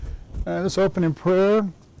Let's open in prayer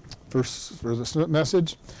for this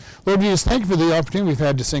message. Lord Jesus, thank you for the opportunity we've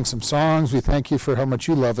had to sing some songs. We thank you for how much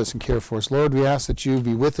you love us and care for us. Lord, we ask that you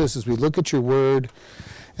be with us as we look at your word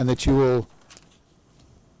and that you will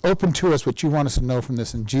open to us what you want us to know from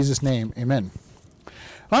this. In Jesus' name, amen.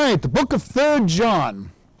 All right, the book of 3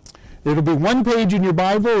 John. It'll be one page in your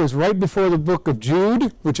Bible. It's right before the book of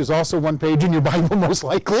Jude, which is also one page in your Bible most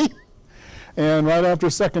likely. And right after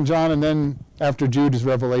 2 John, and then after Jude is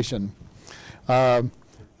Revelation. 3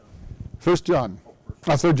 John,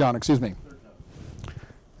 excuse me. And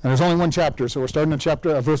there's only one chapter, so we're starting at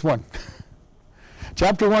verse 1.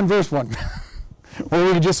 Chapter 1, verse 1. Or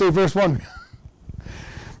we could just say verse 1.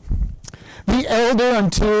 The elder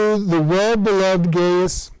unto the well-beloved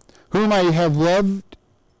Gaius, whom I have loved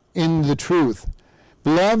in the truth.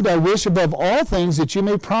 Beloved, I wish above all things that you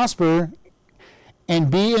may prosper and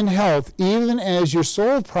be in health, even as your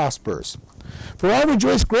soul prospers. For I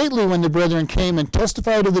rejoiced greatly when the brethren came and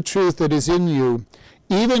testified of the truth that is in you,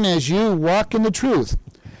 even as you walk in the truth.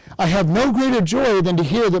 I have no greater joy than to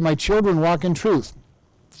hear that my children walk in truth.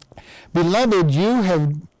 Beloved,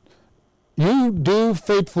 you do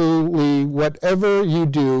faithfully whatever you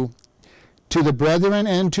do to the brethren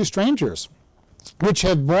and to strangers, which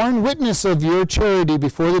have borne witness of your charity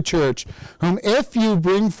before the church, whom if you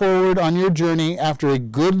bring forward on your journey after a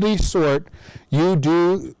goodly sort, you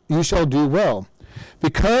shall do well.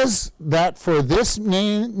 Because that for his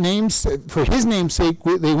name's sake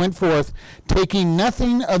they went forth, taking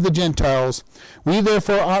nothing of the Gentiles, we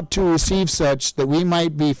therefore ought to receive such, that we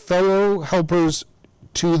might be fellow helpers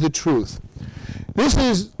to the truth. This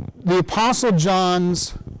is the Apostle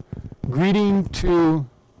John's greeting to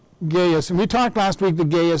Gaius. And we talked last week that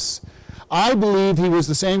Gaius, I believe he was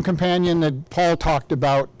the same companion that Paul talked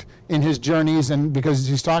about in his journeys, and because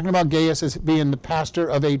he's talking about Gaius as being the pastor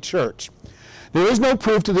of a church. There is no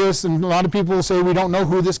proof to this, and a lot of people will say we don't know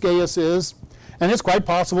who this Gaius is, and it's quite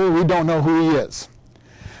possible we don't know who he is.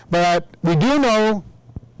 But we do know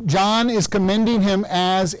John is commending him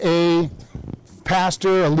as a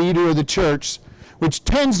pastor, a leader of the church, which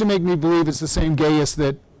tends to make me believe it's the same Gaius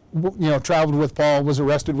that traveled with Paul, was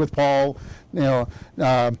arrested with Paul, and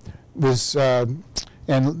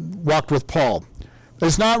walked with Paul.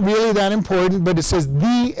 It's not really that important, but it says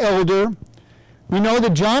the elder. We know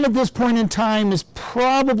that John at this point in time is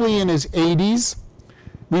probably in his 80s.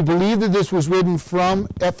 We believe that this was written from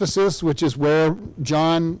Ephesus, which is where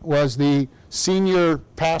John was the senior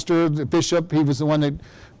pastor, the bishop. He was the one that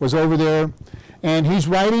was over there. And he's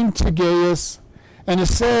writing to Gaius, and it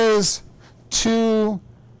says, to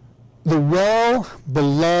the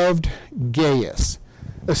well-beloved Gaius,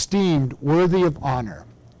 esteemed, worthy of honor.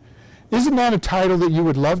 Isn't that a title that you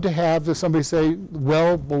would love to have, if somebody say,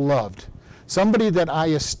 well-beloved? Somebody that I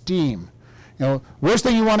esteem. Worst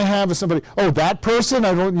thing you want to have is somebody, that person,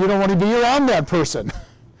 you don't want to be around that person.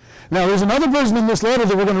 Now, there's another person in this letter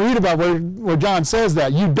that we're going to read about where John says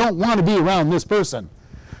that. You don't want to be around this person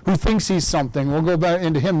who thinks he's something. We'll go back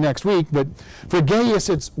into him next week. But for Gaius,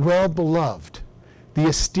 it's well-beloved. The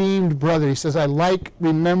esteemed brother. He says, I like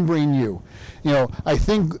remembering you. I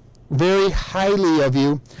think very highly of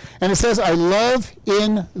you. And it says, I love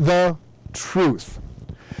in the truth.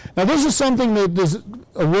 Now, this is something that there's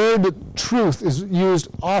a word that truth is used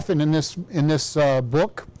often in this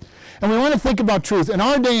book. And we want to think about truth. In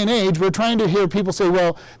our day and age, we're trying to hear people say,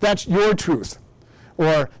 well, that's your truth.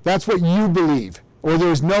 Or that's what you believe. Or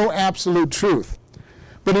there's no absolute truth.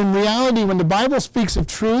 But in reality, when the Bible speaks of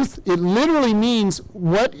truth, it literally means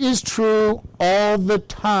what is true all the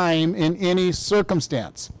time in any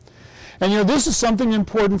circumstance. And this is something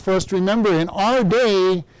important for us to remember. In our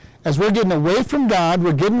day, as we're getting away from God,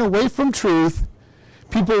 we're getting away from truth,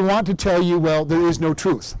 people want to tell you, well, there is no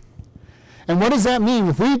truth. And what does that mean?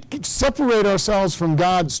 If we separate ourselves from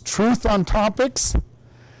God's truth on topics,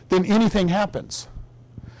 then anything happens.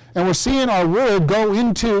 And we're seeing our world go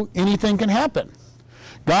into anything can happen.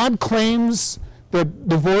 God claims that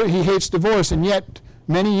he hates divorce, and yet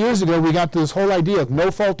many years ago we got to this whole idea of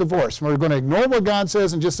no-fault divorce. We're going to ignore what God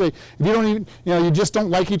says and just say, if you don't even, you just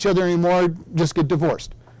don't like each other anymore, just get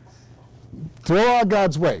divorced. Throw out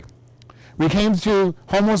God's way. We came to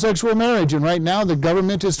homosexual marriage, and right now the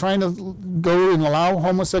government is trying to go and allow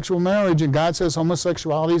homosexual marriage, and God says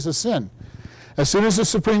homosexuality is a sin. As soon as the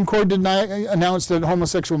Supreme Court announced that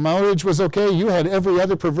homosexual marriage was okay, you had every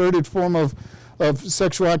other perverted form of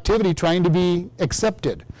sexual activity trying to be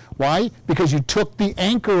accepted. Why? Because you took the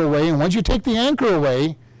anchor away, and once you take the anchor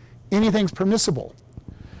away, anything's permissible.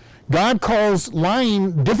 God calls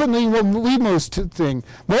lying differently than we most think.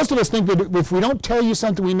 Most of us think that if we don't tell you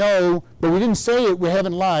something we know, but we didn't say it, we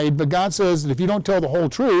haven't lied. But God says that if you don't tell the whole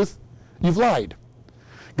truth, you've lied.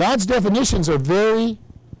 God's definitions are very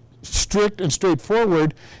strict and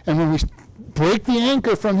straightforward, and when we break the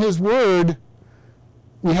anchor from his word,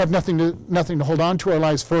 we have nothing to hold on to our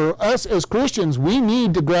lives. For us as Christians, we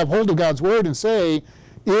need to grab hold of God's word and say,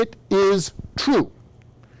 it is true.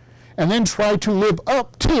 And then try to live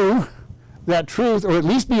up to that truth, or at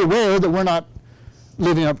least be aware that we're not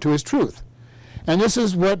living up to his truth. And this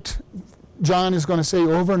is what John is going to say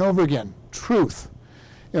over and over again, truth.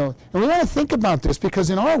 And we want to think about this, because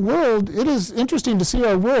in our world, it is interesting to see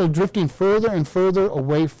our world drifting further and further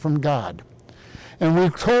away from God. And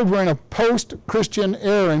we're told we're in a post-Christian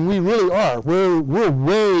era, and we really are. We're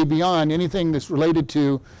way beyond anything that's related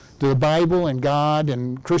to the Bible and God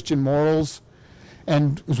and Christian morals.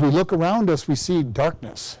 And as we look around us, we see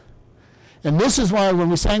darkness. And this is why when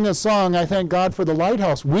we sang that song, I Thank God for the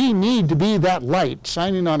Lighthouse, we need to be that light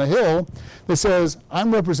shining on a hill that says,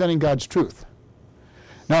 I'm representing God's truth.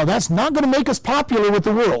 Now, that's not going to make us popular with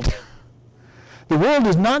the world. The world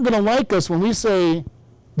is not going to like us when we say,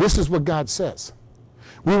 this is what God says.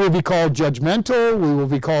 We will be called judgmental. We will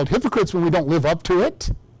be called hypocrites when we don't live up to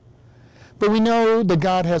it. But we know that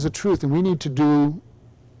God has a truth, and we need to do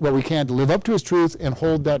what we can to live up to his truth and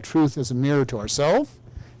hold that truth as a mirror to ourselves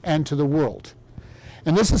and to the world.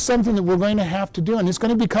 And this is something that we're going to have to do, and it's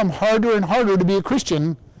going to become harder and harder to be a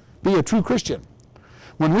Christian, be a true Christian.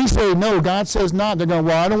 When we say, no, God says not, they're going,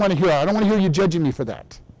 well, I don't want to hear it. I don't want to hear you judging me for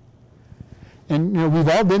that. And we've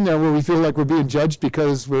all been there where we feel like we're being judged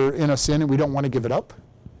because we're in a sin and we don't want to give it up.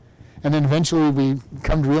 And then eventually we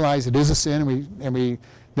come to realize it is a sin, and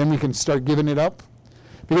then we can start giving it up.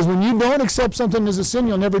 Because when you don't accept something as a sin,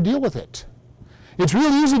 you'll never deal with it. It's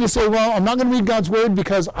really easy to say, well, I'm not going to read God's word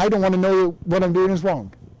because I don't want to know what I'm doing is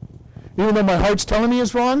wrong. Even though my heart's telling me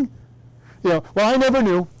it's wrong, well, I never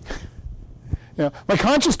knew. My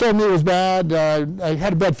conscience told me it was bad. I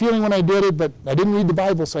had a bad feeling when I did it, but I didn't read the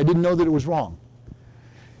Bible, so I didn't know that it was wrong.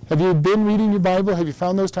 Have you been reading your Bible? Have you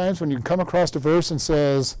found those times when you come across a verse and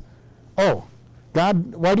says, oh,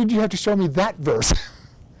 God, why did you have to show me that verse?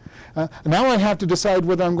 Now I have to decide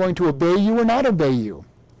whether I'm going to obey you or not obey you.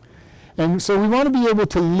 And so we want to be able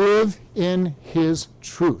to live in his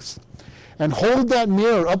truth and hold that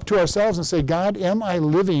mirror up to ourselves and say, God, am I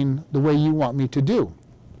living the way you want me to do?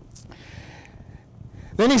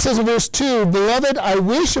 Then he says in verse 2, Beloved, I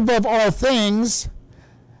wish above all things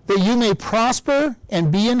that you may prosper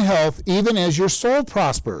and be in health, even as your soul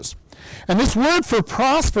prospers. And this word for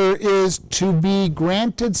prosper is to be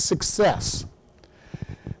granted success.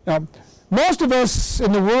 Now, most of us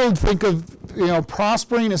in the world think of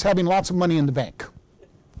prospering as having lots of money in the bank.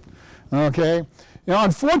 Okay?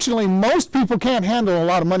 Unfortunately, most people can't handle a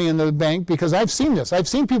lot of money in the bank, because I've seen this. I've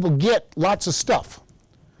seen people get lots of stuff.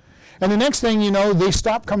 And the next thing you know, they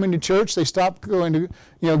stop coming to church, they stop going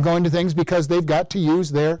to things because they've got to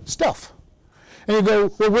use their stuff. And you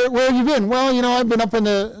go, well, where have you been? Well, I've been up in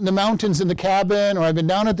the mountains in the cabin, or I've been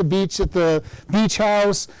down at the beach at the beach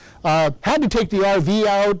house. Had to take the RV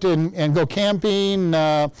out and go camping.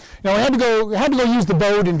 I had to go use the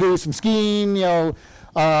boat and do some skiing.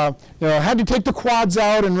 Had to take the quads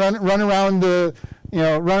out and run around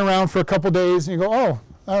for a couple days. And you go, oh,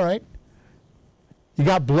 all right. You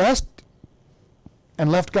got blessed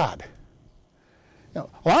and left God. A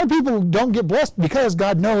lot of people don't get blessed because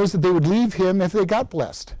God knows that they would leave him if they got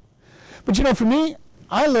blessed. But for me,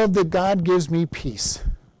 I love that God gives me peace.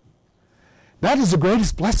 That is the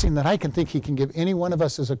greatest blessing that I can think he can give any one of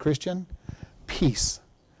us as a Christian. Peace.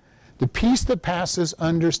 The peace that passes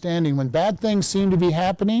understanding. When bad things seem to be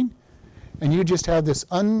happening, and you just have this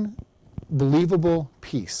unbelievable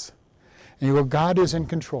peace. And you go, God is in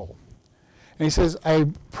control. And he says, I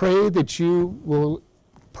pray that you will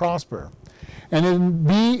prosper and then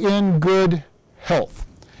be in good health.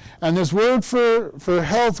 And this word for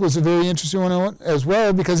health was a very interesting one as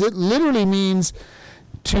well, because it literally means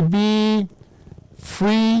to be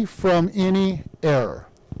free from any error.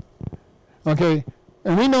 Okay,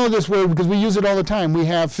 and we know this word because we use it all the time. We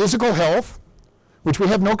have physical health, which we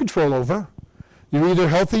have no control over. You're either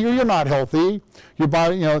healthy or you're not healthy. Your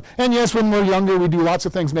body, and yes, when we're younger, we do lots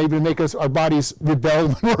of things maybe to make our bodies rebel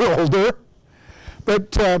when we're older.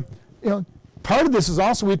 But, part of this is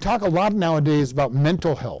also, we talk a lot nowadays about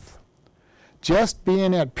mental health. Just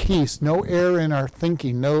being at peace, no error in our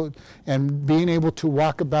thinking, and being able to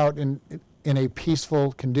walk about in a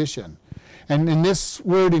peaceful condition. And in this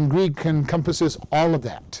word in Greek encompasses all of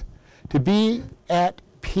that. To be at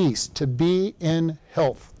peace, to be in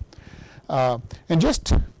health. And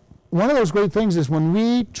just one of those great things is when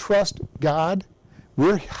we trust God,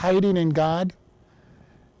 we're hiding in God.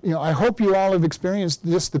 I hope you all have experienced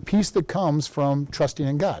this, the peace that comes from trusting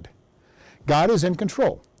in God. God is in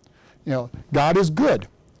control. God is good.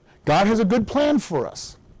 God has a good plan for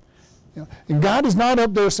us. And God is not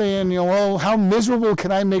up there saying, well, how miserable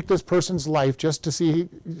can I make this person's life just to see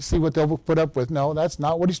what they'll put up with. No, that's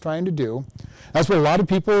not what he's trying to do. That's what a lot of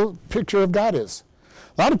people picture of God is.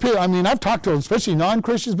 A lot of people, I've talked to especially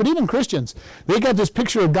non-Christians, but even Christians, they got this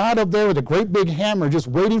picture of God up there with a great big hammer just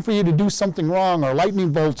waiting for you to do something wrong, or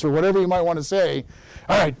lightning bolts, or whatever you might want to say.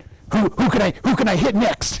 All right, who can I hit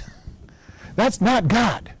next? That's not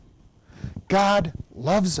God. God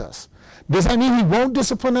loves us. Does that mean he won't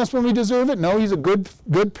discipline us when we deserve it? No, he's a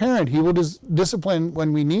good parent. He will discipline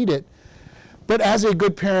when we need it. But as a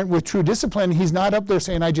good parent with true discipline, he's not up there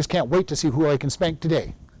saying, I just can't wait to see who I can spank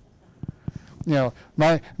today.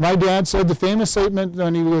 My dad said the famous statement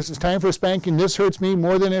when it's time for spanking, this hurts me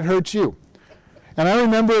more than it hurts you. And I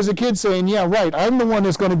remember as a kid saying, yeah, right, I'm the one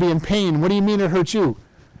that's going to be in pain. What do you mean it hurts you?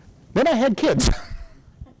 Then I had kids.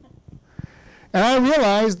 And I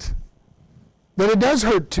realized that it does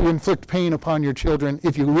hurt to inflict pain upon your children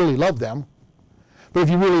if you really love them. But if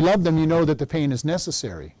you really love them, you know that the pain is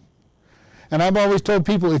necessary. And I've always told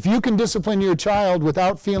people, if you can discipline your child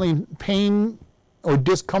without feeling pain or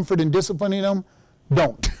discomfort in disciplining them,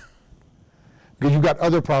 don't. Because you've got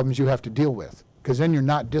other problems you have to deal with, because then you're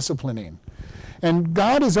not disciplining. And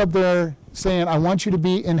God is up there saying, I want you to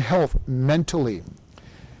be in health mentally.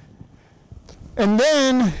 And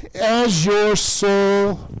then, as your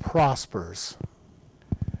soul prospers,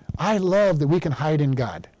 I love that we can hide in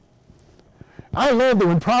God. I love that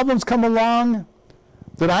when problems come along,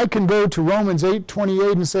 that I can go to Romans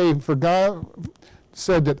 8:28 and say, for God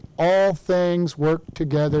said that all things work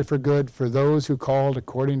together for good for those who called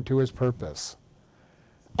according to his purpose.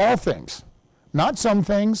 All things. Not some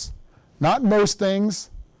things, not most things,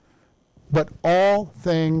 but all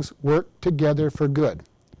things work together for good,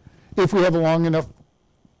 if we have a long enough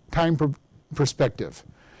time perspective.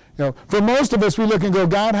 For most of us, we look and go,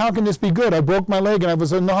 God, how can this be good? I broke my leg and I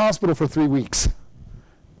was in the hospital for 3 weeks.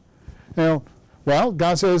 Well,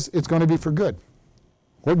 God says it's going to be for good.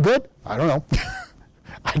 What good? I don't know.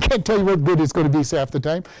 I can't tell you what good it's going to be half the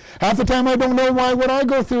time. Half the time I don't know why what I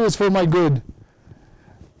go through is for my good.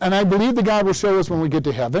 And I believe that God will show us when we get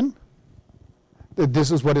to heaven that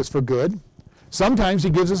this is what is for good. Sometimes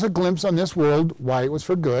he gives us a glimpse on this world why it was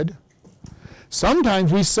for good.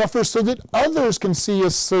 Sometimes we suffer so that others can see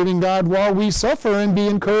us serving God while we suffer and be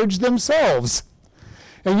encouraged themselves.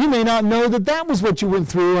 And you may not know that that was what you went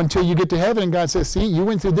through until you get to heaven and God says, see, you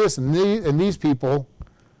went through this and these people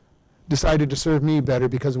decided to serve me better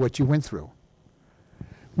because of what you went through.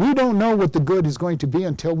 We don't know what the good is going to be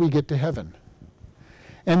until we get to heaven.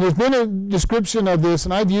 And there's been a description of this,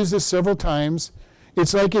 and I've used this several times.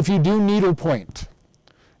 It's like if you do needlepoint.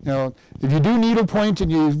 If you do needlepoint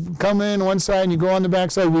and you come in one side and you go on the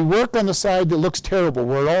back side, we work on the side that looks terrible,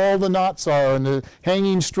 where all the knots are and the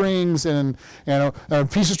hanging strings and a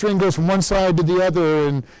piece of string goes from one side to the other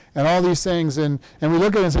and all these things. And we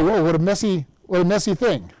look at it and say, whoa, what a messy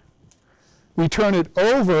thing. We turn it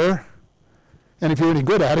over, and if you're any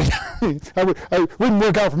good at it, I wouldn't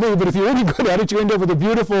work out for me, but if you're any good at it, you end up with a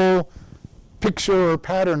beautiful picture or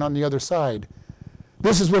pattern on the other side.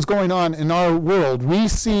 This is what's going on in our world. We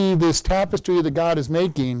see this tapestry that God is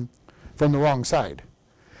making from the wrong side.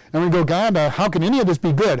 And we go, God, how can any of this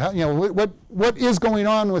be good? What is going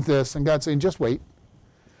on with this? And God's saying, just wait.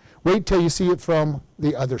 Wait till you see it from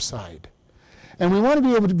the other side. And we want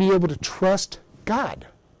to be able to trust God.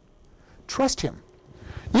 Trust him.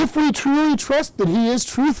 If we truly trust that he is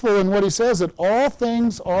truthful in what he says, that all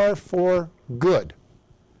things are for good,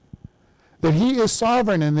 that he is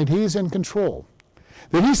sovereign and that he is in control,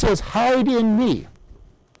 that he says, hide in me,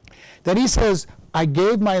 that he says, I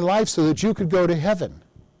gave my life so that you could go to heaven.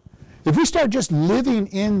 If we start just living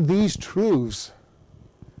in these truths,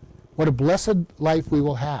 what a blessed life we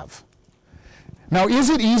will have. Now, is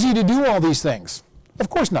it easy to do all these things? Of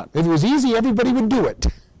course not. If it was easy, everybody would do it.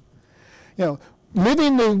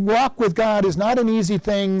 Living the walk with God is not an easy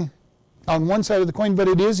thing on one side of the coin, but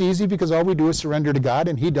it is easy because all we do is surrender to God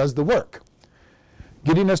and he does the work.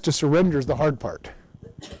 Getting us to surrender is the hard part.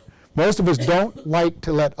 Most of us don't like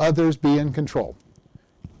to let others be in control,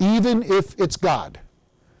 even if it's God.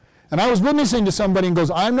 And I was witnessing to somebody and goes,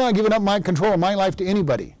 I'm not giving up my control of my life to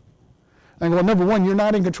anybody. I go, well, number one, you're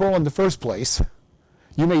not in control in the first place.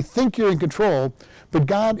 You may think you're in control, but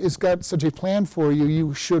God has got such a plan for you,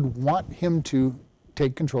 you should want him to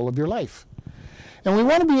take control of your life. And we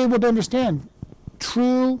want to be able to understand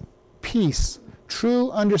true peace,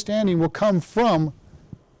 true understanding will come from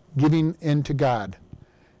giving in to God.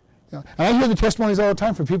 And I hear the testimonies all the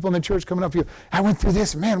time from people in the church coming up to you. I went through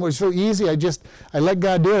this, man, it was so easy. I let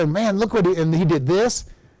God do it, and man, look and he did this.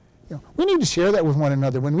 We need to share that with one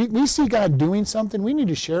another. When we see God doing something, we need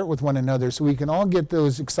to share it with one another so we can all get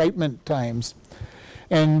those excitement times.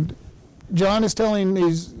 And John is telling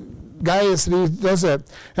these Gaius that he does that.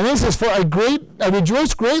 And then he says, "For I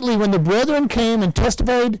rejoiced greatly when the brethren came and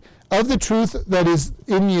testified of the truth that is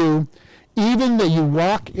in you, even that you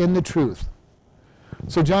walk in the truth."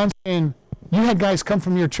 So John's saying, you had guys come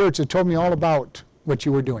from your church that told me all about what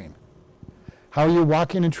you were doing, how you're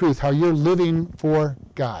walking in truth, how you're living for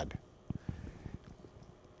God.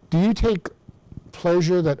 Do you take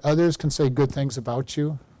pleasure that others can say good things about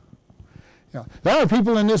you? There are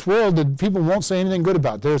people in this world that people won't say anything good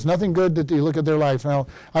about. There's nothing good that you look at their life. Now,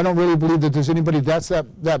 I don't really believe that there's anybody that's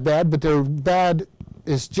that bad, but their bad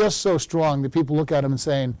is just so strong that people look at them and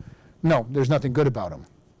saying, no, there's nothing good about them.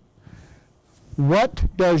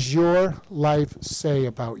 What does your life say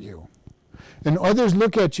about you? And others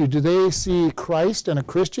look at you, do they see Christ and a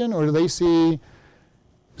Christian, or do they see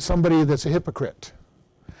somebody that's a hypocrite?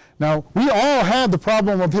 Now, we all have the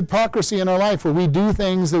problem of hypocrisy in our life where we do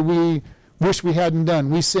things that we wish we hadn't done.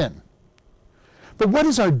 We sin. But what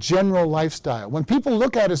is our general lifestyle? When people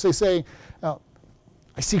look at us, they say,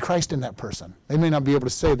 I see Christ in that person. They may not be able to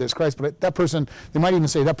say there's Christ, but that person, they might even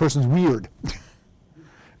say that person's weird.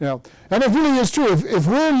 And it really is true. If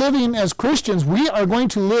we're living as Christians, we are going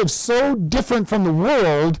to live so different from the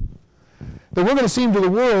world that we're going to seem to the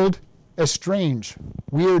world as strange,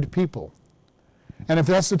 weird people. And if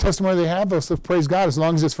that's the testimony they have, let's praise God as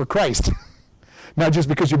long as it's for Christ, not just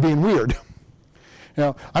because you're being weird.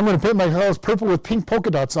 I'm going to paint my house purple with pink polka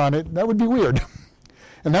dots on it. That would be weird.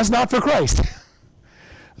 And that's not for Christ.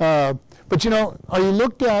 But are you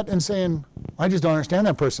looked at and saying, I just don't understand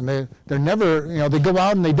that person. They're never, they go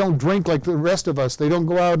out and they don't drink like the rest of us. They don't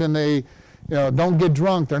go out and they, don't get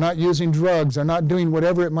drunk. They're not using drugs. They're not doing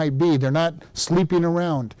whatever it might be. They're not sleeping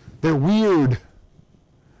around. They're weird.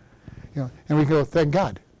 And we go, thank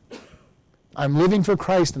God. I'm living for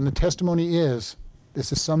Christ, and the testimony is,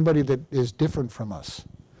 this is somebody that is different from us.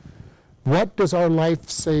 What does our life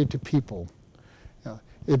say to people?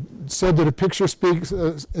 It said that a picture speaks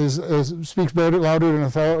better, louder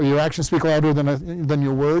than your actions speak louder than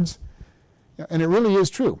your words, and it really is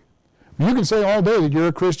true. You can say all day that you're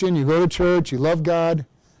a Christian, you go to church, you love God,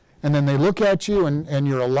 and then they look at you and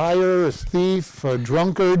you're a liar, a thief, a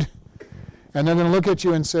drunkard, and they're going to look at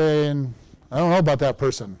you and say, I don't know about that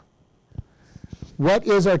person. What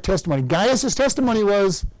is our testimony? Gaius' testimony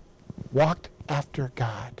was, walked after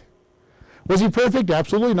God. Was he perfect?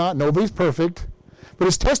 Absolutely not. Nobody's perfect. But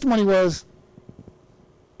his testimony was,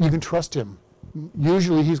 you can trust him.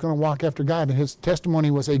 Usually he's going to walk after God, and his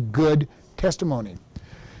testimony was a good testimony.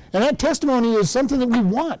 And that testimony is something that we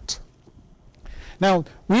want. Now,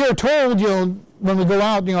 we are told, when we go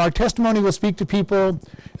out, our testimony will speak to people,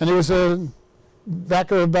 and there was back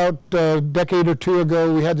about a decade or two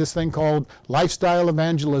ago, we had this thing called lifestyle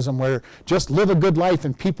evangelism, where just live a good life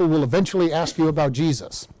and people will eventually ask you about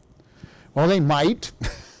Jesus. Well, they might.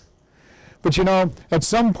 But at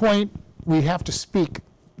some point, we have to speak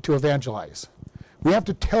to evangelize. We have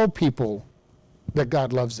to tell people that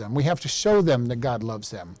God loves them. We have to show them that God loves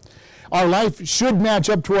them. Our life should match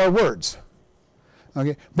up to our words.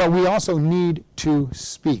 Okay? But we also need to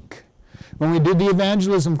speak. When we did the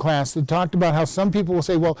evangelism class, they talked about how some people will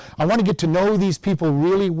say, well, I want to get to know these people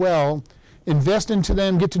really well, invest into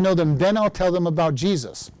them, get to know them, then I'll tell them about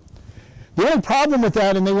Jesus. The only problem with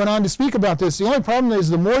that, and they went on to speak about this, the only problem is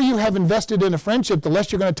the more you have invested in a friendship, the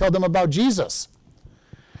less you're going to tell them about Jesus.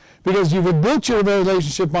 Because you've built your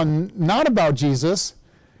relationship on not about Jesus,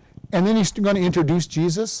 and then you're going to introduce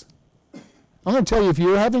Jesus. I'm going to tell you, if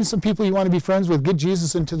you're having some people you want to be friends with, get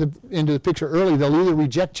Jesus into the picture early. They'll either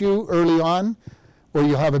reject you early on, or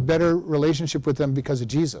you'll have a better relationship with them because of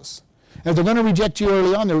Jesus. And if they're going to reject you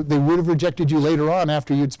early on, they would have rejected you later on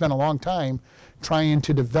after you'd spent a long time trying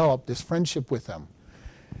to develop this friendship with them.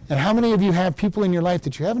 And how many of you have people in your life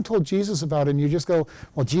that you haven't told Jesus about, and you just go,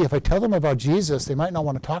 well, gee, if I tell them about Jesus, they might not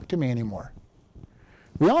want to talk to me anymore.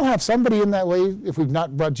 We all have somebody in that way if we've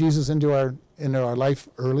not brought Jesus into our life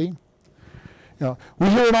early. We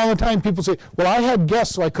hear it all the time. People say, well, I had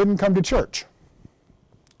guests, so I couldn't come to church.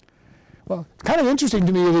 Well, it's kind of interesting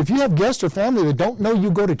to me that if you have guests or family that don't know you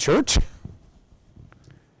go to church,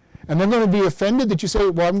 and they're going to be offended that you say,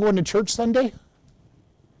 well, I'm going to church Sunday,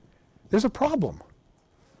 there's a problem.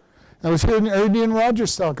 I was hearing Adrian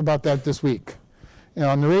Rogers talk about that this week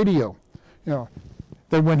on the radio.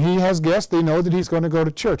 That when he has guests, they know that he's going to go to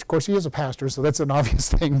church. Of course, he is a pastor, so that's an obvious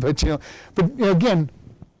thing. But again,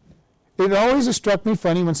 It always has struck me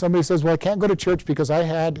funny when somebody says, well, I can't go to church because I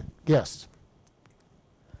had guests.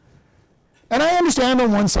 And I understand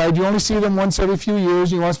on one side, you only see them once every few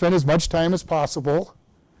years, you want to spend as much time as possible.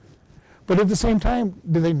 But at the same time,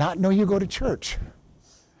 do they not know you go to church?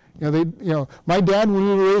 My dad, when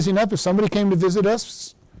we were raising up, if somebody came to visit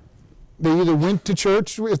us, they either went to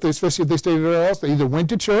church, especially if they stayed at our house, they either went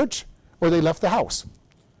to church or they left the house.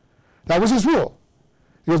 That was his rule.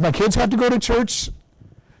 He goes, my kids have to go to church.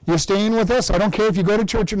 You're staying with us. I don't care if you go to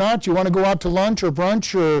church or not. You want to go out to lunch or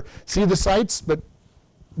brunch or see the sights, but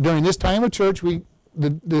during this time of church,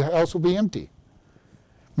 the house will be empty.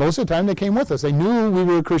 Most of the time, they came with us. They knew we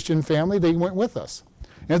were a Christian family. They went with us.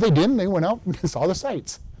 And if they didn't, they went out and saw the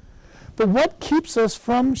sights. But what keeps us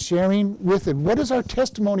from sharing with it? What does our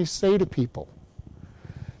testimony say to people?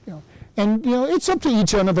 It's up to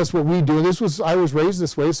each one of us what we do. I was raised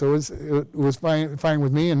this way, so it was fine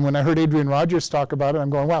with me. And when I heard Adrian Rogers talk about it, I'm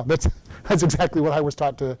going, wow, that's exactly what I was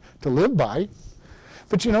taught to live by.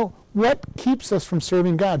 But what keeps us from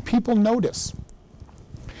serving God? People notice.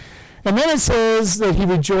 And then it says that he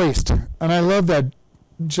rejoiced. And I love that.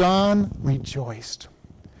 John rejoiced.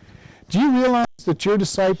 Do you realize that your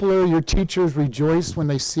discipler, your teachers rejoice when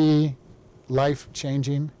they see life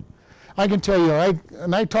changing? I can tell you,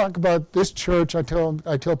 and I talk about this church, I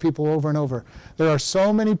tell people over and over, there are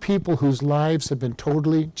so many people whose lives have been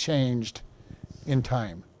totally changed in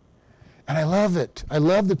time. And I love it. I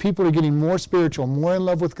love that people are getting more spiritual, more in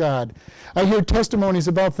love with God. I hear testimonies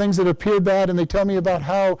about things that appear bad, and they tell me about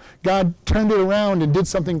how God turned it around and did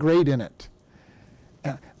something great in it.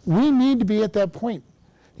 We need to be at that point.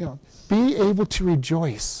 Be able to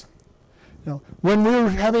rejoice. When we're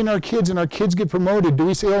having our kids and our kids get promoted, do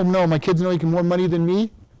we say, oh no, my kid's making more money than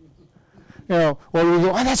me? Or we go,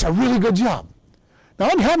 oh, that's a really good job. Now,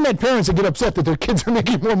 I have met parents that get upset that their kids are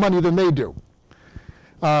making more money than they do.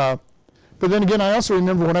 But then again, I also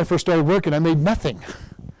remember when I first started working, I made nothing.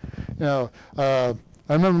 I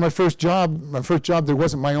remember my first job, there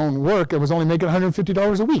wasn't my own work. I was only making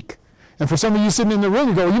 $150 a week. And for some of you sitting in the room,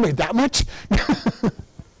 you go, you made that much?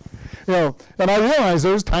 And I realized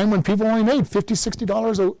there was a time when people only made $50,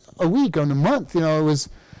 $60 a week or a month. It was,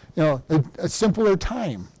 a simpler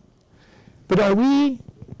time. But are we,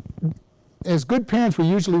 as good parents, we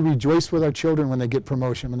usually rejoice with our children when they get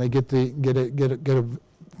promotion, when they get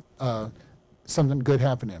something good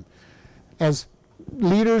happen to them. As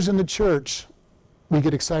leaders in the church, we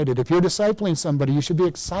get excited. If you're discipling somebody, you should be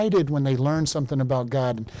excited when they learn something about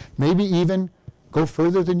God, and maybe even go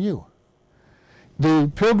further than you.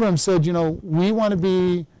 The Pilgrim said, we want to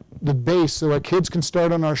be the base so our kids can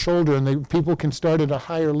start on our shoulder and people can start at a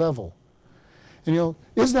higher level. And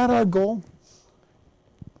is that our goal?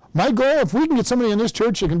 My goal, if we can get somebody in this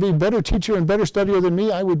church that can be a better teacher and better studier than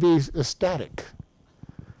me, I would be ecstatic.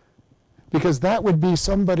 Because that would be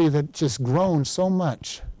somebody that just grown so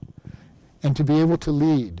much and to be able to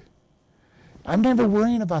lead. I'm never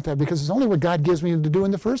worrying about that because it's only what God gives me to do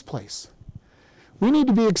in the first place. We need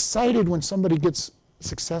to be excited when somebody gets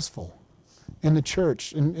successful in the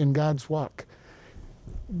church, in God's walk.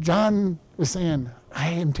 John was saying, I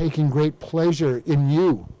am taking great pleasure in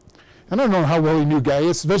you. I don't know how well he knew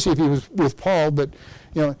Gaius, especially if he was with Paul, but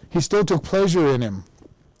he still took pleasure in him.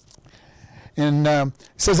 And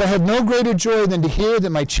says, I have no greater joy than to hear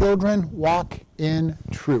that my children walk in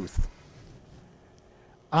truth.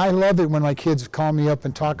 I love it when my kids call me up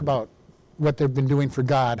and talk about what they've been doing for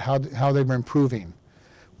God, how they've been improving,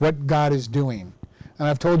 what God is doing. And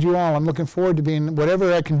I've told you all, I'm looking forward to being,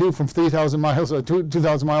 whatever I can do from 3,000 miles or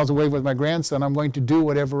 2,000 miles away with my grandson, I'm going to do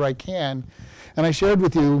whatever I can. And I shared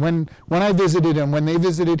with you, when I visited him, when they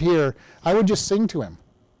visited here, I would just sing to him.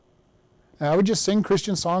 I would just sing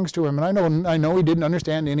Christian songs to him. And I know he didn't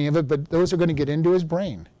understand any of it, but those are going to get into his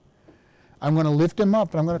brain. I'm going to lift him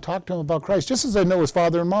up, and I'm going to talk to him about Christ, just as I know his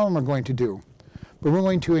father and mom are going to do. But we're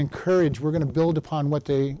going to encourage, we're going to build upon what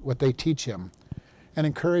they teach him and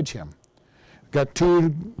encourage him. Got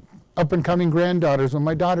 2 up-and-coming granddaughters. When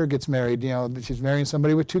my daughter gets married, she's marrying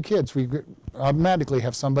somebody with 2 kids. We automatically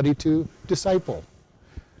have somebody to disciple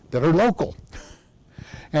that are local.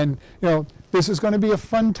 And, this is going to be a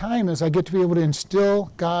fun time as I get to be able to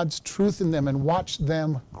instill God's truth in them and watch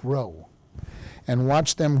them grow.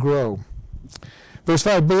 Verse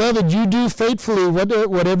 5, Beloved, you do faithfully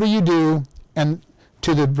whatever you do, and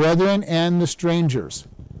to the brethren and the strangers.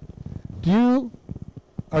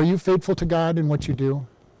 Are you faithful to God in what you do?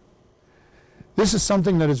 This is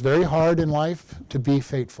something that is very hard in life, to be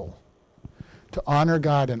faithful, to honor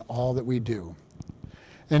God in all that we do.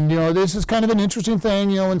 And, this is kind of an interesting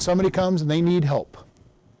thing, when somebody comes and they need help.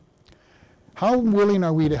 How willing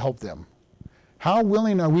are we to help them? How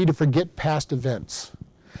willing are we to forget past events?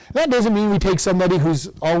 That doesn't mean we take somebody who's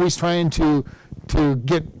always trying to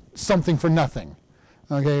get something for nothing.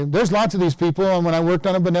 Okay, there's lots of these people, and when I worked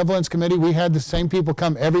on a benevolence committee, we had the same people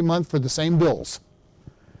come every month for the same bills.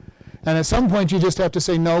 And at some point, you just have to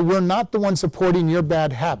say, no, we're not the ones supporting your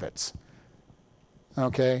bad habits.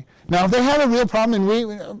 Okay? Now, if they had a real problem, and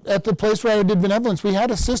we, at the place where I did benevolence, we had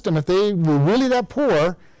a system. If they were really that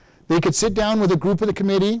poor, they could sit down with a group of the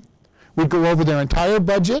committee, we'd go over their entire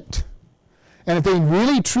budget, and if they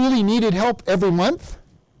really, truly needed help every month,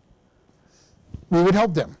 we would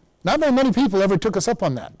help them. Not very many people ever took us up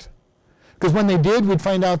on that. Because when they did, we'd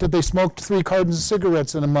find out that they smoked 3 cartons of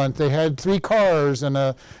cigarettes in a month. They had 3 cars and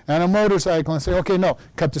a motorcycle, and say, okay, no,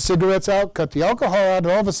 cut the cigarettes out, cut the alcohol out, and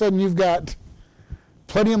all of a sudden you've got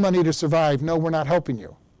plenty of money to survive. No, we're not helping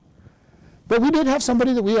you. But we did have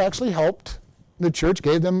somebody that we actually helped. The church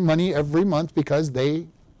gave them money every month because they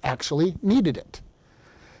actually needed it.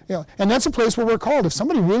 You know, and that's a place where we're called. If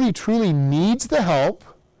somebody really, truly needs the help,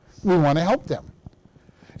 we want to help them.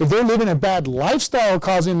 If they're living a bad lifestyle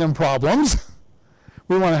causing them problems,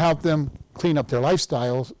 we want to help them clean up their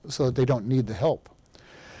lifestyle so that they don't need the help.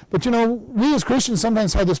 But you know, we as Christians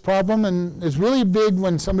sometimes have this problem, and it's really big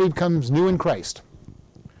when somebody becomes new in Christ.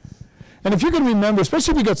 And if you can remember,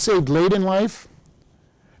 especially if you got saved late in life,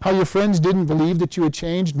 how your friends didn't believe that you had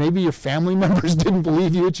changed, maybe your family members didn't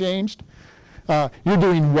believe you had changed. You're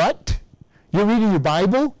doing what? You're reading your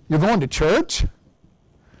Bible? You're going to church?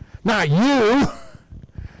 Not you!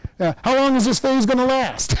 How long is this phase going to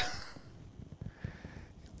last?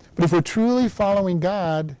 But if we're truly following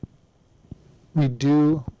God, we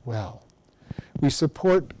do well. We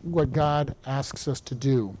support what God asks us to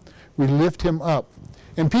do. We lift him up.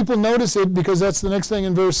 And people notice it because that's the next thing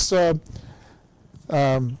in verse 6.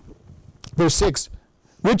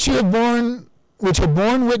 Which have borne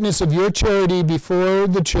witness of your charity before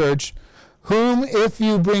the church, whom if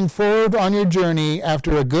you bring forward on your journey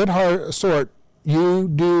after a good sort, you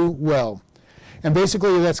do well. And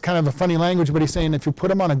basically that's kind of a funny language, but he's saying if you put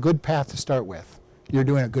them on a good path to start with, you're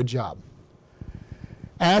doing a good job.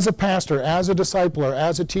 As a pastor, as a discipler,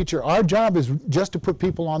 as a teacher, our job is just to put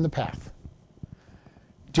people on the path.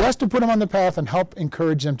 Just to put them on the path and help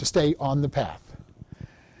encourage them to stay on the path.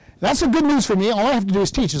 That's the good news for me. All I have to do is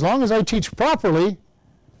teach. As long as I teach properly,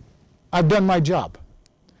 I've done my job.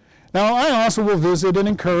 Now, I also will visit and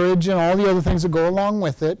encourage and all the other things that go along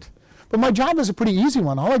with it. But my job is a pretty easy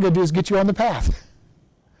one. All I got to do is get you on the path.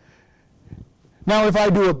 Now, if I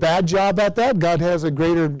do a bad job at that, God has a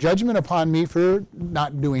greater judgment upon me for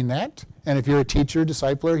not doing that. And if you're a teacher,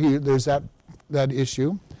 discipler, there's that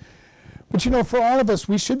issue. But you know, for all of us,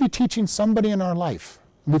 we should be teaching somebody in our life.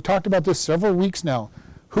 We've talked about this several weeks now.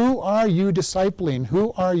 Who are you discipling?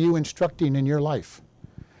 Who are you instructing in your life?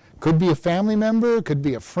 Could be a family member, could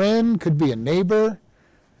be a friend, could be a neighbor.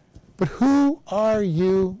 But who are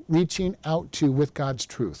you reaching out to with God's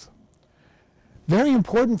truth? Very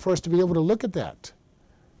important for us to be able to look at that,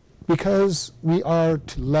 because we are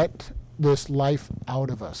to let this life out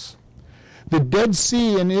of us. The Dead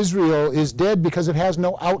Sea in Israel is dead because it has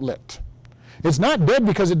no outlet. It's not dead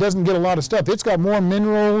because it doesn't get a lot of stuff. It's got more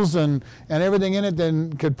minerals and everything in it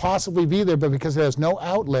than could possibly be there, but because it has no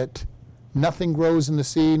outlet, nothing grows in the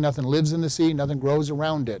sea, nothing lives in the sea, nothing grows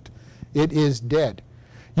around it. It is dead.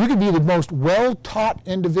 You could be the most well-taught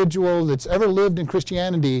individual that's ever lived in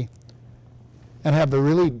Christianity and have a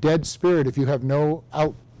really dead spirit if you have no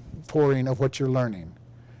outpouring of what you're learning.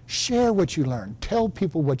 Share what you learn. Tell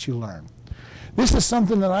people what you learn. This is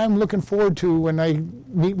something that I'm looking forward to when I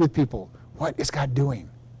meet with people. What is God doing?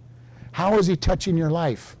 How is he touching your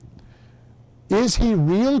life? Is he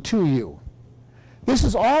real to you? This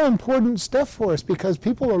is all important stuff for us because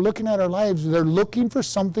people are looking at our lives. They're looking for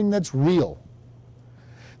something that's real.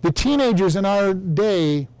 The teenagers in our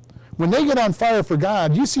day, when they get on fire for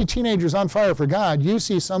God, you see teenagers on fire for God, you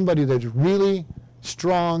see somebody that's really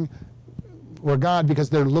strong for God because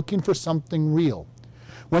they're looking for something real.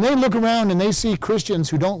 When they look around and they see Christians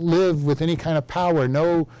who don't live with any kind of power,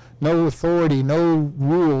 no authority, no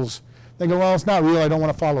rules, they go, well, it's not real, I don't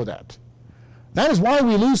want to follow that. That is why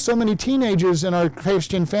we lose so many teenagers in our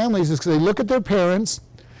Christian families, is because they look at their parents,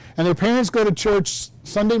 and their parents go to church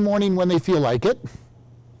Sunday morning when they feel like it,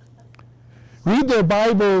 read their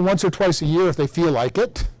Bible once or twice a year if they feel like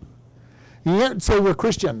it, and yet say we're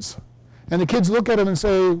Christians. And the kids look at them and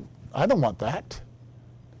say, I don't want that.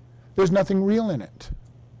 There's nothing real in it.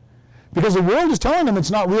 Because the world is telling them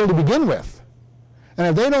it's not real to begin with. And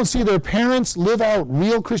if they don't see their parents live out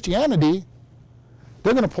real Christianity,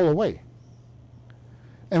 they're going to pull away.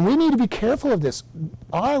 And we need to be careful of this.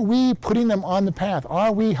 Are we putting them on the path?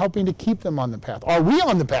 Are we helping to keep them on the path? Are we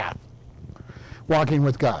on the path, walking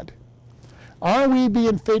with God? Are we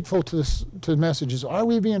being faithful to messages? Are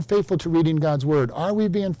we being faithful to reading God's Word? Are we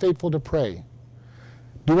being faithful to pray?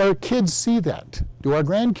 Do our kids see that? Do our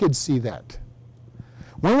grandkids see that?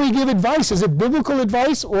 When we give advice, is it biblical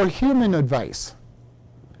advice or human advice?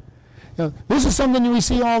 This is something that we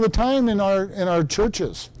see all the time in our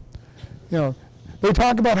churches. They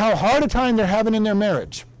talk about how hard a time they're having in their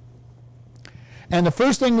marriage. And the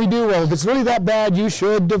first thing we do, well, if it's really that bad, you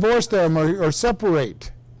should divorce them or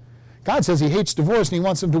separate. God says he hates divorce and he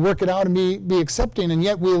wants them to work it out and be accepting, and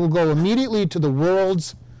yet we will go immediately to the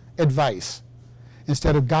world's advice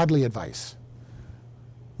instead of godly advice.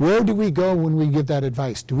 Where do we go when we give that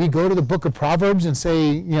advice? Do we go to the book of Proverbs and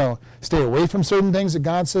say, stay away from certain things that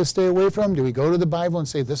God says stay away from? Do we go to the Bible and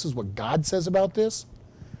say, this is what God says about this?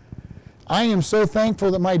 I am so thankful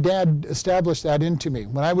that my dad established that into me.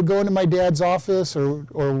 When I would go into my dad's office or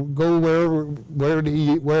go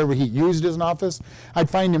wherever he used as an office, I'd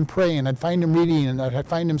find him praying, I'd find him reading, and I'd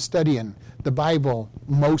find him studying the Bible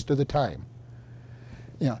most of the time.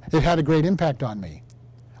 It had a great impact on me.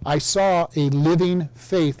 I saw a living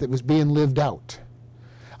faith that was being lived out.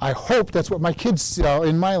 I hope that's what my kids saw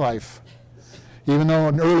in my life. Even though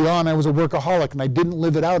early on I was a workaholic and I didn't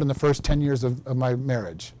live it out in the first 10 years of my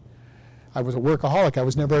marriage. I was a workaholic. I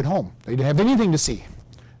was never at home. They didn't have anything to see.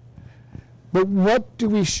 But what do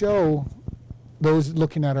we show those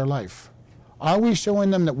looking at our life? Are we showing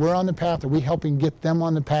them that we're on the path? Are we helping get them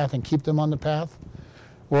on the path and keep them on the path?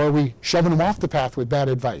 Or are we shoving them off the path with bad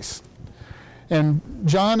advice? And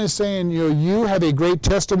John is saying, you have a great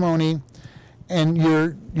testimony, and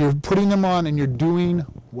you're putting them on, and you're doing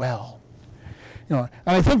well. And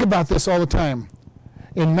I think about this all the time.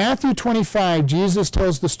 In Matthew 25, Jesus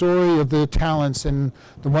tells the story of the talents, and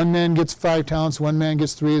the one man gets 5 talents, one man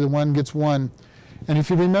gets 3, the one gets 1. And if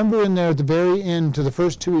you remember in there at the very end, to the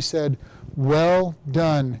first 2, he said, well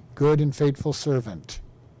done, good and faithful servant.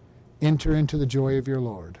 Enter into the joy of your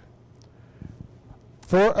Lord.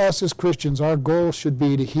 For us as Christians, our goal should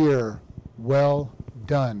be to hear, well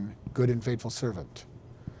done, good and faithful servant.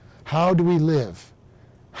 How do we live?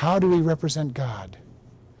 How do we represent God?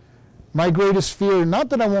 My greatest fear, not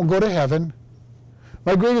that I won't go to heaven,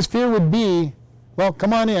 my greatest fear would be, well,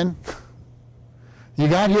 come on in. You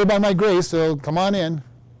got here by my grace, so come on in.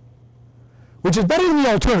 Which is better than the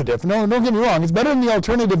alternative. No, don't get me wrong. It's better than the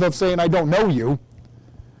alternative of saying, I don't know you.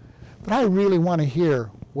 But I really want to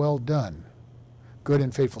hear, well done, good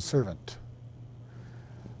and faithful servant.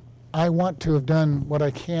 I want to have done what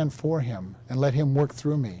I can for him and let him work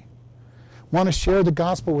through me. Want to share the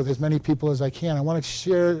gospel with as many people as I can. I want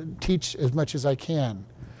to teach as much as I can.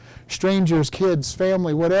 Strangers, kids,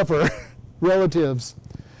 family, whatever, relatives,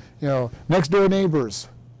 next door neighbors.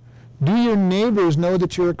 Do your neighbors know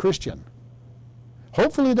that you're a Christian?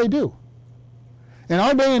 Hopefully they do. In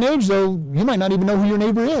our day and age, though, you might not even know who your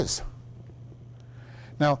neighbor is.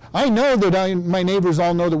 Now, I know that my neighbors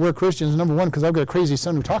all know that we're Christians, number one, because I've got a crazy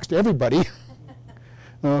son who talks to everybody,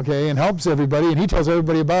 okay, and helps everybody, and he tells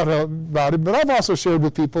everybody about it. But I've also shared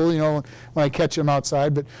with people, when I catch him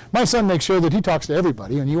outside. But my son makes sure that he talks to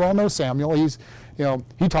everybody, and you all know Samuel.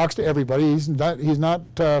 He talks to everybody. He's not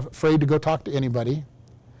afraid to go talk to anybody.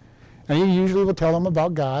 And he usually will tell them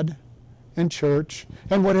about God and church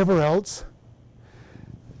and whatever else.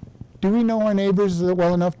 Do we know our neighbors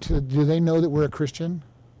well enough do they know that we're a Christian?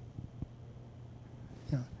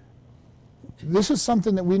 This is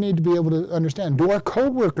something that we need to be able to understand. Do our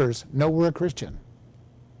co-workers know we're a Christian?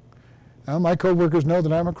 My co-workers know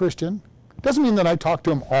that I'm a Christian. Doesn't mean that I talk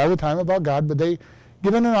to them all the time about God, but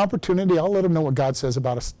given an opportunity, I'll let them know what God says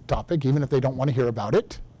about a topic, even if they don't want to hear about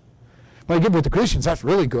it. When I get with the Christians, that's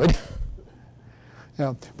really good.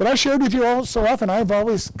 But I shared with you all so often. I've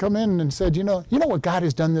always come in and said, you know what God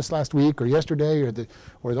has done this last week or yesterday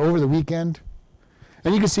or over the weekend?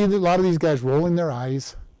 And you can see that a lot of these guys rolling their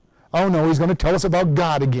eyes. Oh no, he's going to tell us about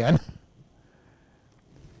God again.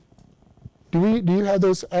 Do you have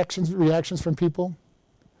those reactions from people?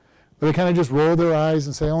 Where they kind of just roll their eyes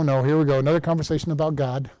and say, oh no, here we go, another conversation about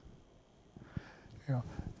God.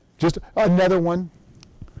 Just another one.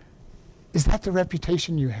 Is that the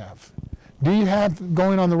reputation you have? Do you have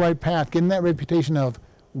going on the right path, getting that reputation of,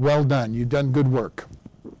 well done, you've done good work?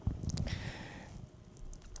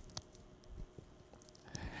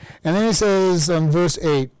 And then it says in verse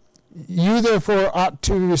 8, you therefore ought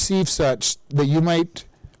to receive such that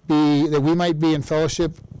we might be in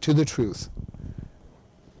fellowship to the truth.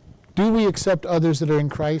 Do we accept others that are in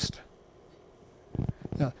Christ?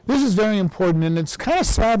 Now, this is very important, and it's kind of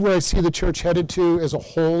sad where I see the church headed to as a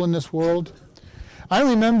whole in this world. I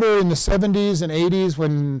remember in the 70s and 80s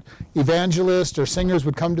when evangelists or singers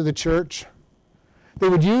would come to the church, they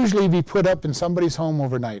would usually be put up in somebody's home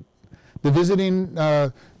overnight. The visiting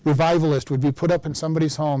revivalist would be put up in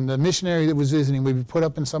somebody's home. The missionary that was visiting would be put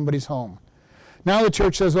up in somebody's home. Now the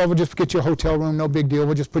church says, well, we'll just get you a hotel room, no big deal.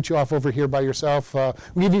 We'll just put you off over here by yourself.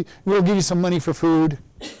 We'll give you some money for food.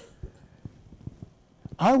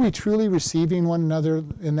 Are we truly receiving one another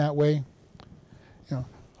in that way?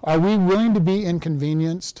 Are we willing to be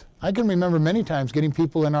inconvenienced? I can remember many times getting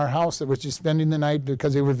people in our house that was just spending the night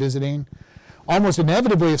because they were visiting. Almost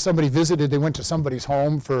inevitably, if somebody visited, they went to somebody's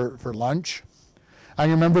home for lunch. I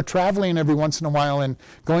remember traveling every once in a while and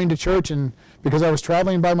going to church, and because I was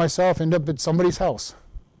traveling by myself, end up at somebody's house.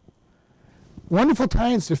 Wonderful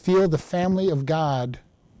times to feel the family of God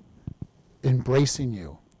embracing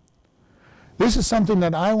you. This is something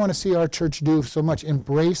that I want to see our church do so much,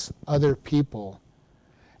 embrace other people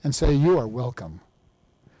and say, you are welcome.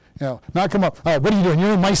 Not come up, all right, what are you doing?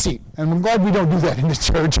 You're in my seat. And I'm glad we don't do that in the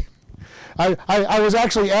church. I was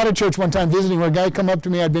actually at a church one time visiting where a guy come up to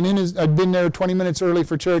me. I'd been there 20 minutes early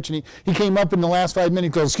for church, and he came up in the last 5 minutes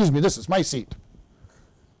and goes, excuse me, this is my seat.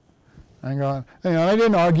 I go, I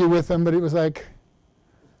didn't argue with him, but it was like,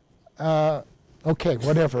 okay,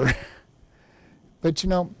 whatever. But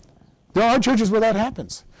there are churches where that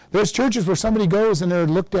happens. There's churches where somebody goes and they're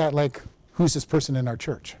looked at like, who's this person in our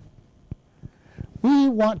church? We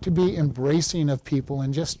want to be embracing of people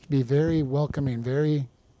and just be very welcoming, very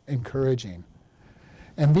encouraging,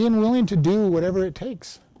 and being willing to do whatever it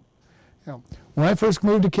takes. When I first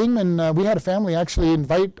moved to Kingman, we had a family actually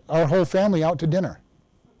invite our whole family out to dinner,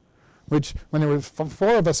 which when there were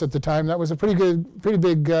 4 of us at the time, that was a pretty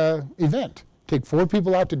big event. Take 4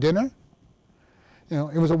 people out to dinner.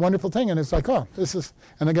 It was a wonderful thing, and it's like, and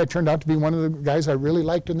the guy turned out to be one of the guys I really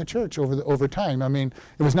liked in the church over time. I mean,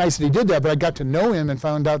 it was nice that he did that, but I got to know him and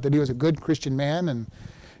found out that he was a good Christian man,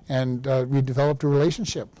 and we developed a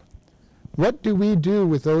relationship. What do we do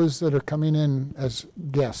with those that are coming in as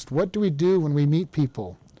guests? What do we do when we meet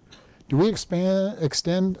people? Do we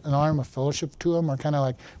extend an arm of fellowship to them, or kind of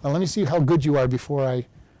like, well, let me see how good you are before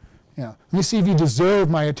let me see if you deserve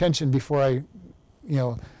my attention before I,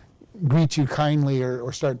 greet you kindly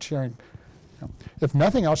or start sharing. If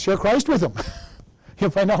nothing else, share Christ with them. You'll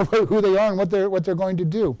find out who they are and what they're going to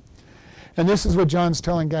do. And this is what John's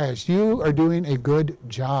telling guys. You are doing a good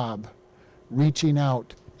job reaching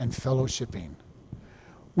out and fellowshipping.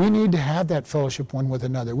 We need to have that fellowship one with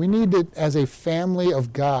another. We need it as a family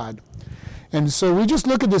of God. And so we just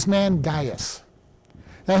look at this man, Gaius.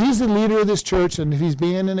 Now, he's the leader of this church, and he's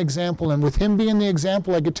being an example. And with him being the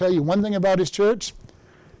example, I could tell you one thing about his church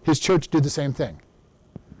did the same thing.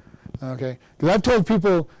 Okay? Because I've told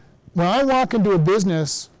people, when I walk into a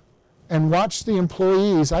business and watch the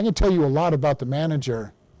employees, I can tell you a lot about the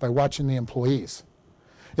manager by watching the employees.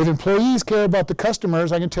 If employees care about the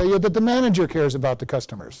customers, I can tell you that the manager cares about the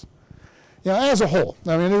customers. As a whole.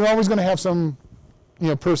 I mean, they're always going to have some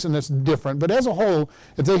person that's different. But as a whole,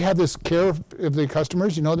 if they have this care of the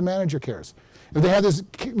customers, the manager cares. If they have this,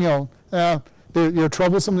 they're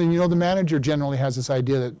troublesome, then the manager generally has this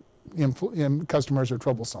idea that customers are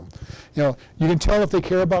troublesome. You can tell if they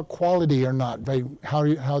care about quality or not by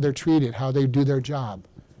how they're treated, how they do their job.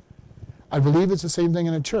 I believe it's the same thing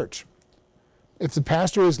in a church. If the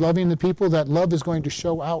pastor is loving the people, that love is going to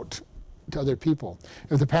show out to other people.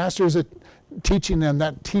 If the pastor is teaching them,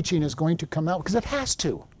 that teaching is going to come out, because it has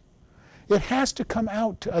to. It has to come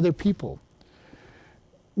out to other people.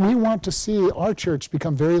 We want to see our church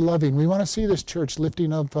become very loving. We want to see this church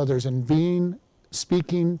lifting up others and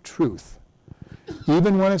speaking truth,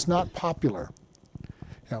 even when it's not popular.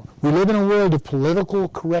 We live in a world of political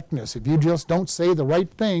correctness. If you just don't say the right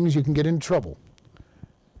things, you can get into trouble.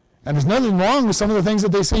 And there's nothing wrong with some of the things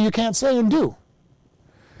that they say you can't say and do.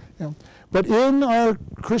 But in our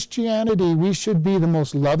Christianity, we should be the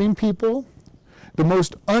most loving people, the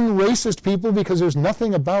most unracist people, because there's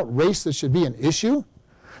nothing about race that should be an issue.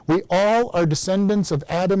 We all are descendants of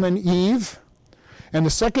Adam and Eve. And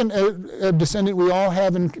the second descendant we all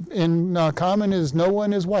have in common is Noah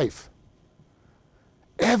and his wife.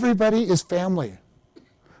 Everybody is family.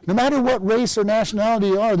 No matter what race or nationality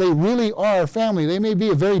you are, they really are family. They may be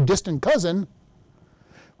a very distant cousin,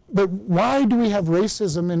 but why do we have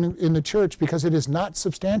racism in the church? Because it is not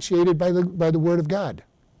substantiated by the Word of God.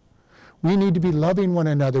 We need to be loving one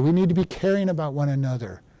another. We need to be caring about one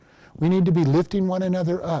another. We need to be lifting one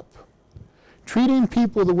another up, treating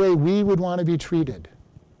people the way we would want to be treated.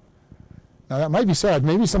 Now, that might be sad.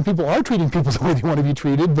 Maybe some people are treating people the way they want to be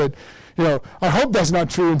treated, but I hope that's not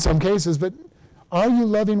true in some cases, but are you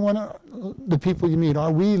loving the people you meet?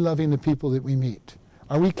 Are we loving the people that we meet?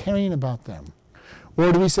 Are we caring about them?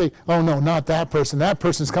 Or do we say, oh no, not that person. That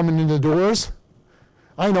person's coming into the doors.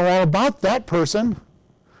 I know all about that person,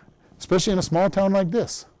 especially in a small town like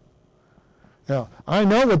this. I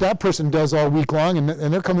know what that person does all week long, and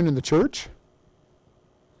they're coming in the church.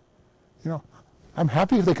 I'm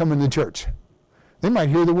happy if they come into the church. They might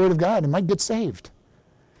hear the word of God and might get saved.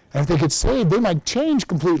 And if they get saved, they might change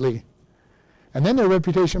completely. And then their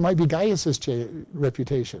reputation might be Gaius's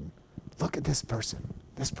reputation. Look at this person.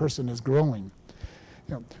 This person is growing.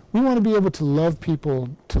 We want to be able to love people,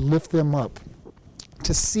 to lift them up,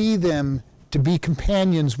 to see them, to be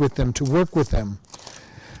companions with them, to work with them.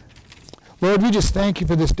 Lord, we just thank you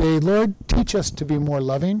for this day. Lord, teach us to be more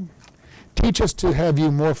loving. Teach us to have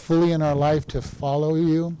you more fully in our life, to follow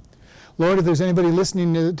you. Lord, if there's anybody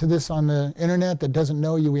listening to this on the internet that doesn't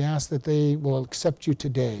know you, we ask that they will accept you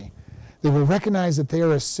today. They will recognize that they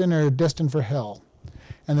are a sinner destined for hell,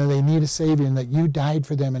 and that they need a Savior, and that you died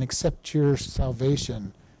for them, and accept your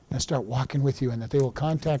salvation and start walking with you, and that they will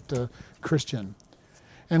contact a Christian.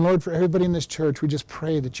 And Lord, for everybody in this church, we just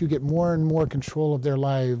pray that you get more and more control of their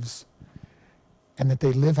lives, and that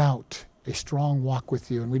they live out a strong walk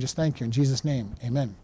with you. And we just thank you in Jesus' name. Amen.